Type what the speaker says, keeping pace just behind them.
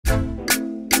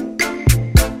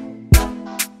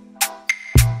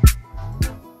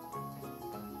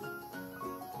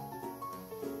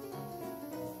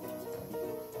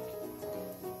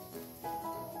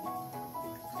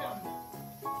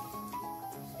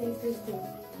take this too.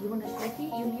 You want a Schnecky?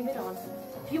 You leave it on.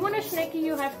 If you want a Schnecky,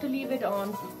 you have to leave it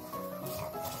on.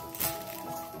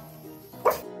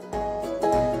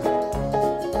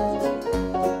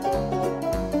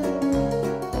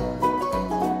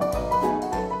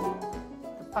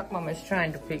 The Pug Mom is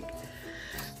trying to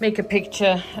make a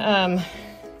picture.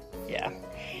 Yeah.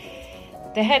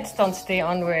 The heads don't stay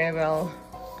on very well.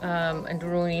 And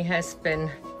Rooney has been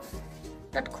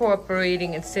not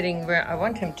cooperating and sitting where I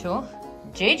want him to.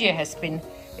 JJ has been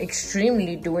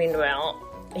extremely doing well.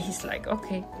 He's like,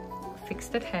 okay, fix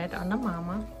that head on the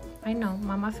mama. I know,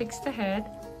 mama fixed the head.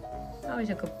 Oh, he's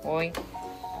a good boy.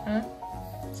 Huh?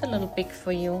 It's a little big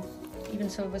for you. Even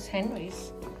so it was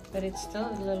Henry's, but it's still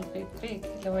a little bit big.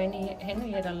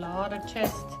 Henry had a lot of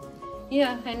chest.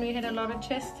 Yeah, Henry had a lot of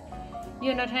chest.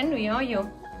 You're not Henry, are you?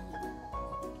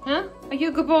 Huh? Are you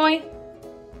a good boy?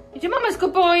 Is your mama's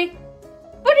good boy?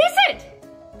 What is it?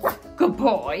 Good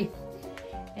boy.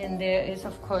 And there is,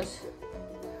 of course,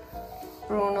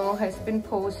 Bruno has been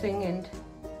posing and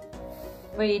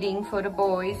waiting for the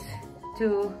boys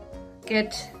to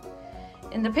get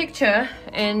in the picture.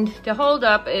 And the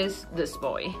holdup is this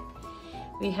boy.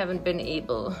 We haven't been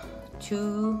able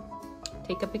to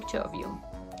take a picture of you.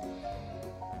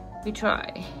 We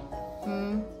try.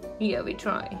 Yeah, we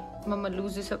try. Mama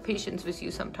loses her patience with you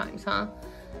sometimes, huh?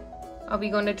 Are we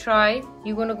gonna try?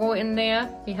 You gonna go in there?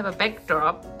 We have a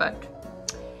backdrop, but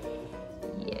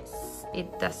yes,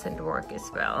 it doesn't work as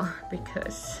well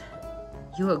because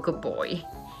you're a good boy.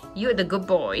 You're the good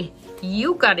boy.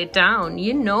 You got it down.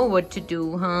 You know what to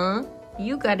do, huh?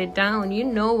 You got it down. You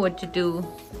know what to do.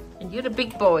 And you're the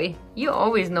big boy. You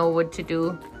always know what to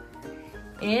do.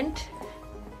 And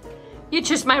you're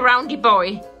just my roundy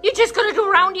boy. You're just gonna do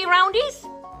roundy roundies?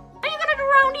 Are you gonna do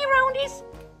roundy roundies?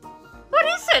 What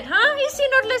is it, huh? Is he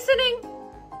not listening?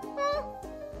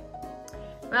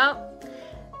 Well,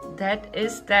 that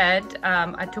is that.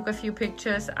 I took a few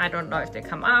pictures. I don't know if they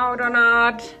come out or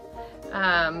not.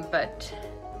 But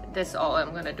that's all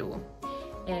I'm gonna do.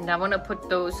 And I wanna put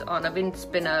those on a wind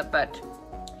spinner, but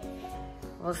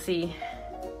we'll see.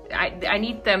 I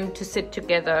need them to sit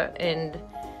together, and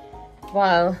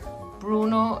while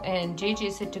Bruno and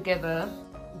JJ sit together,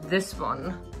 this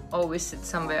one always sits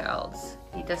somewhere else.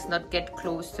 He does not get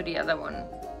close to the other one.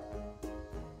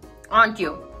 Aren't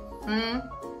you?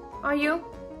 Are you?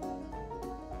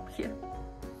 Here.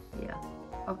 Yeah.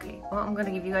 Okay. Well, I'm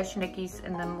gonna give you guys Schneckis,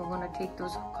 and then we're gonna take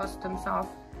those costumes off,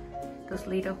 those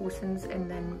Lederhosens, and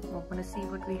then we're gonna see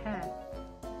what we have.